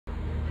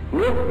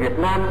nước Việt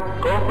Nam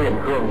có quyền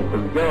hưởng tự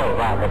do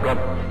và độc lập,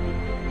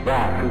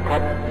 và sự thật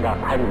đã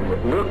thành một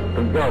nước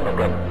tự do độc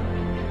lập.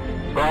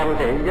 Toàn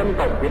thể dân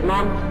tộc Việt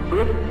Nam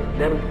quyết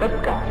đem tất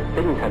cả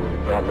tinh thần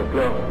và lực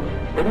lượng,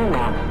 tính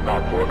mạng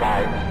và của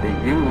cải để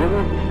giữ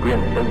vững quyền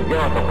tự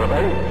do độc lập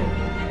ấy.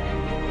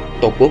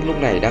 Tổ quốc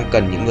lúc này đang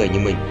cần những người như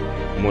mình,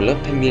 một lớp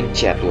thanh niên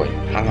trẻ tuổi,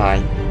 hăng hái,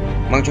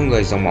 mang trong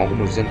người dòng máu của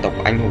một dân tộc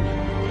anh hùng,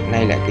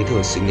 nay lại kế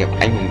thừa sự nghiệp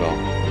anh hùng đó.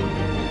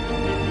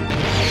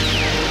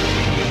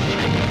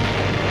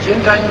 Chiến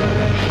tranh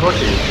có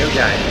thể kéo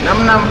dài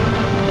 5 năm,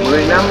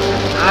 10 năm,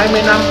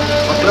 20 năm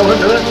hoặc lâu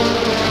hơn nữa.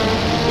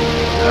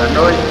 Hà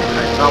Nội,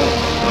 Hải Phòng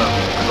và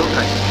một số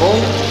thành phố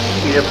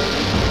nghiệp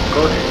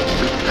có thể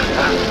bị tàn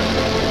ác.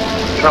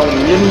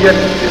 Song nhân dân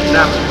Việt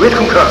Nam quyết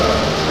không sợ.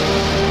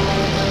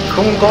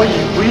 Không có gì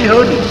quý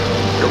hơn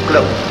độc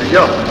lập tự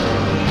do.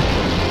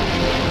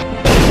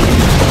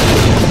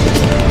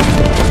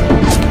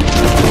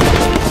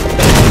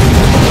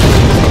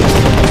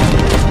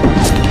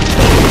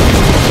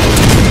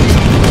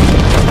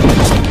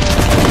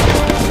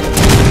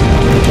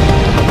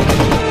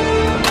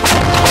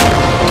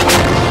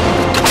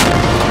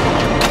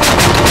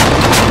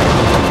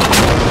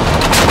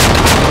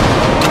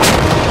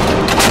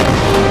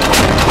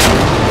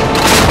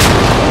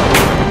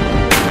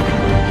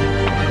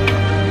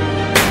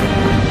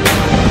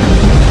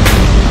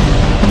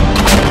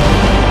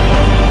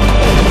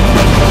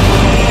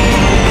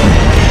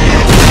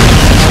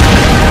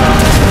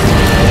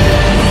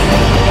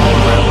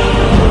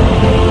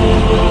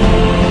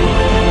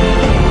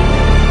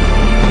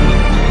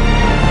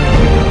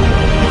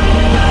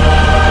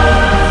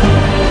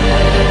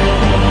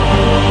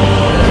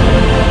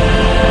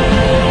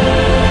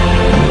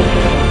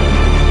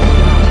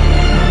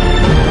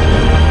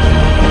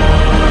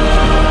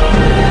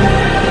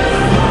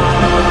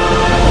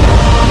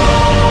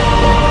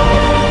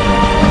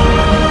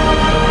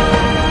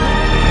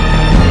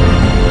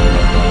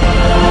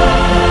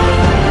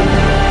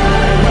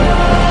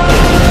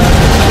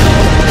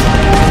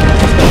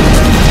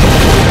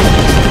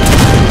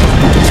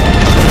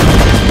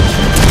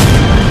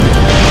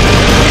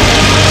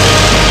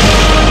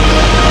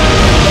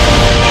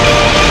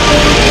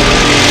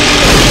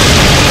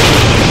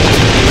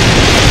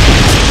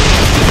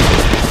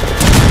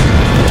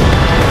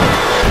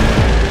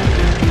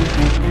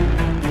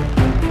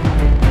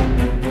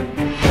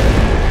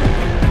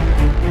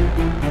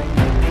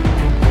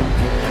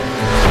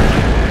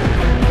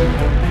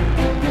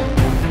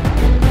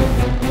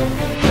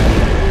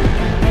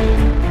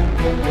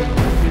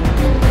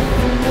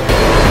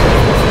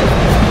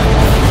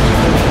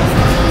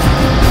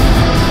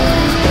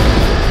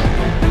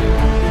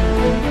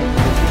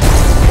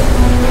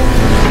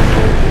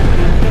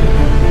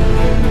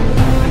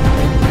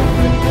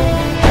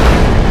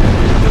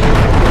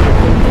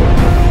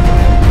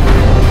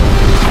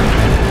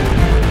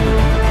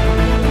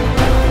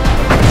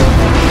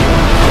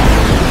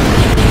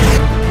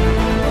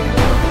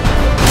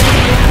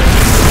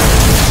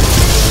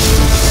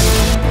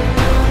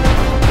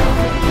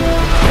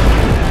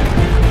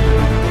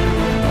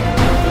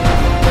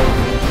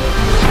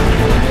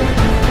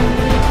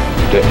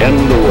 To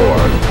end the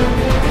war.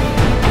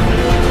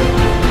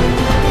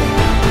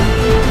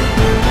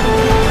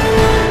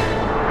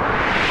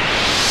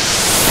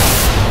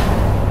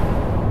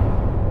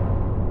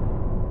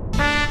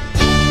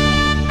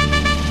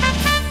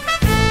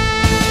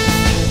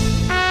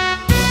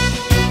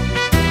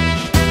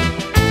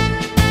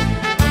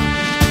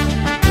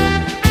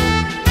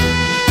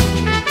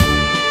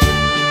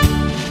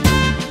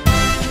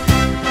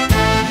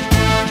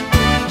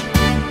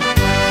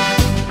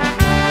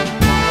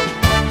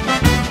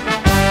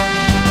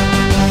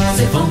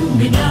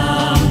 Miền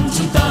Nam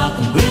chúng ta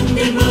cùng vươn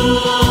lên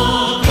mưa.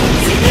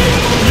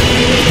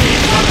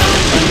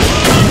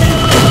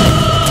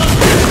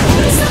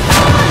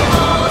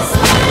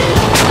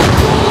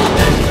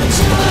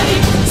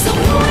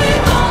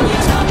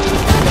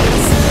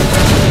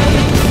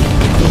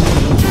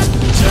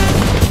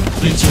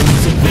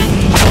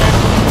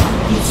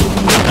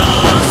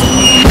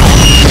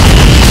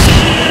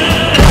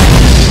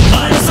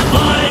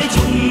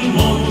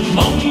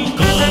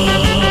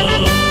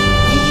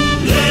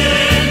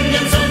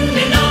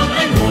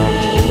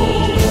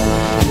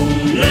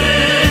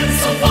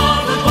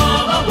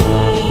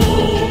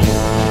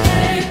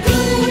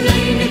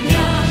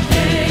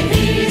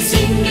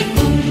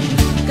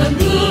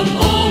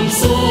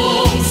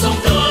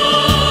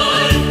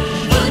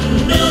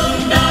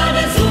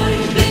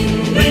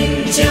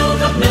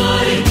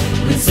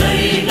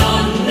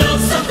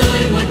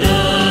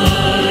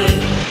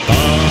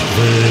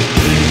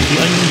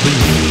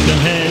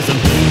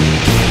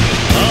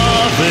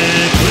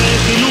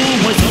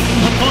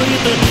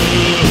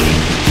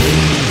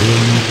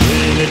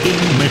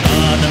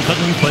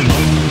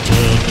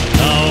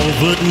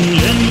 vượt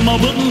lên mau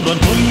bước đoàn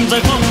quân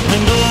giải phóng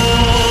thành đô.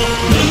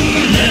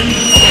 Đứng lên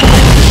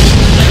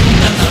đánh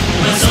đang thật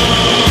là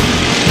sớm,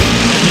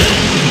 đứng lên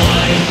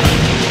ngoài thành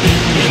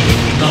tiến lên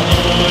cao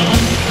ơn,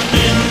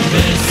 tiến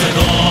về Sài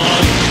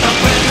Gòn ta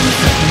quen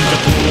dần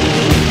dập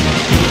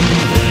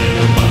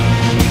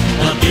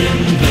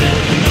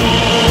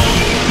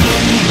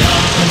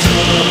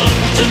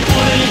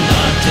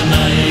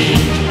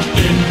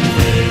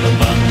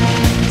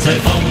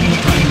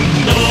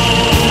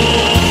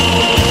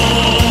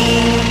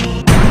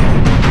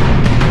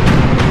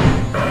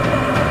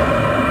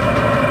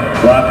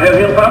theo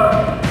hiến pháp.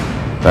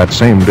 That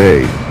same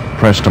day,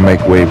 pressed to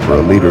make way for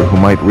a leader who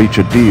might reach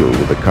a deal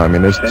with the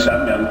communists,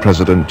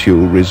 President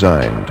Thieu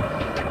resigned.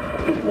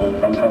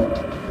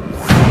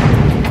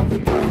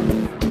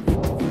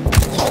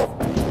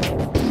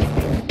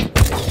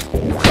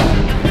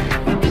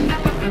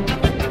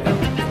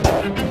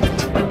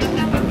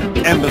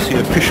 Embassy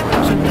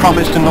officials had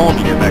promised an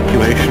orderly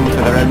evacuation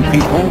for their own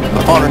people,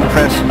 the foreign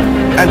press,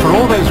 and for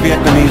all those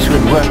Vietnamese who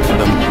had worked for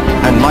them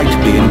and might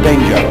be in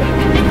danger.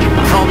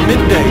 From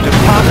midday to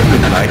past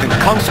midnight, a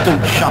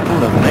constant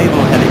shuttle of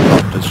naval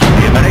helicopters from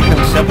the American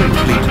 7th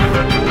Fleet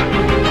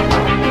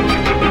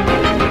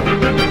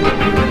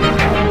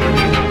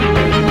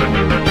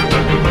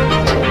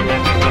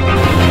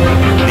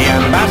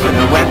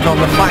went on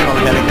the final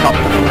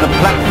helicopter from the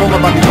platform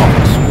above his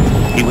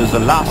office. He was the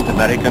last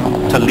American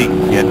to leave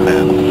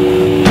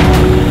Vietnam.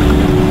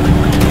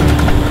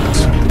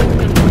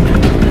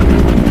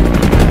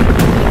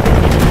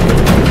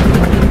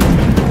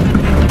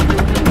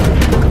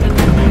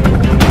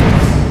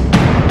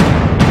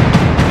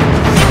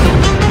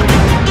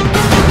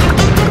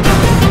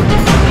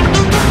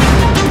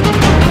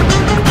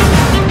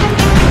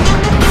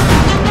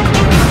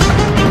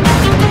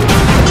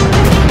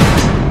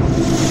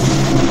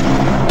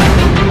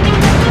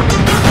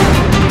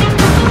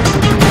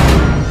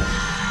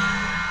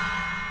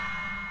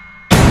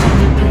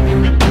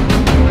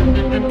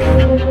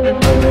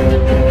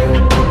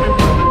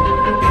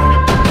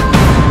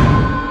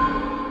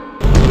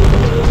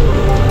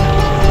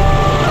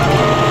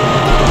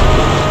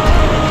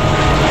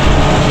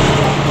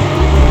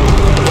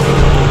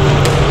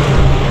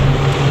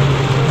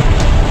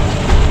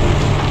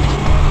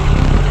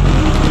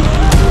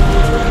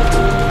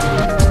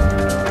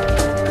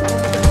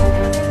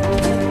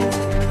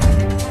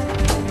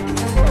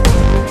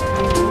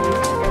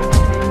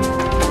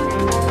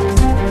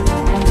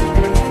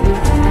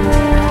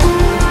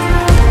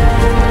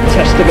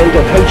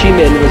 Of Ho Chi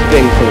Minh was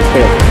being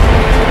fulfilled.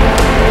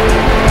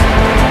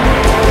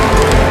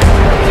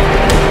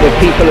 The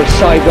people of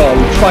Saigon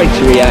tried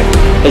to react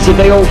as if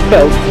they all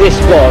felt this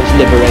was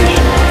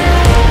liberation.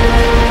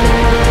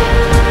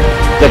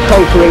 The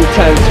conquering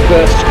tanks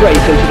burst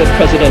straight into the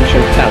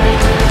presidential palace.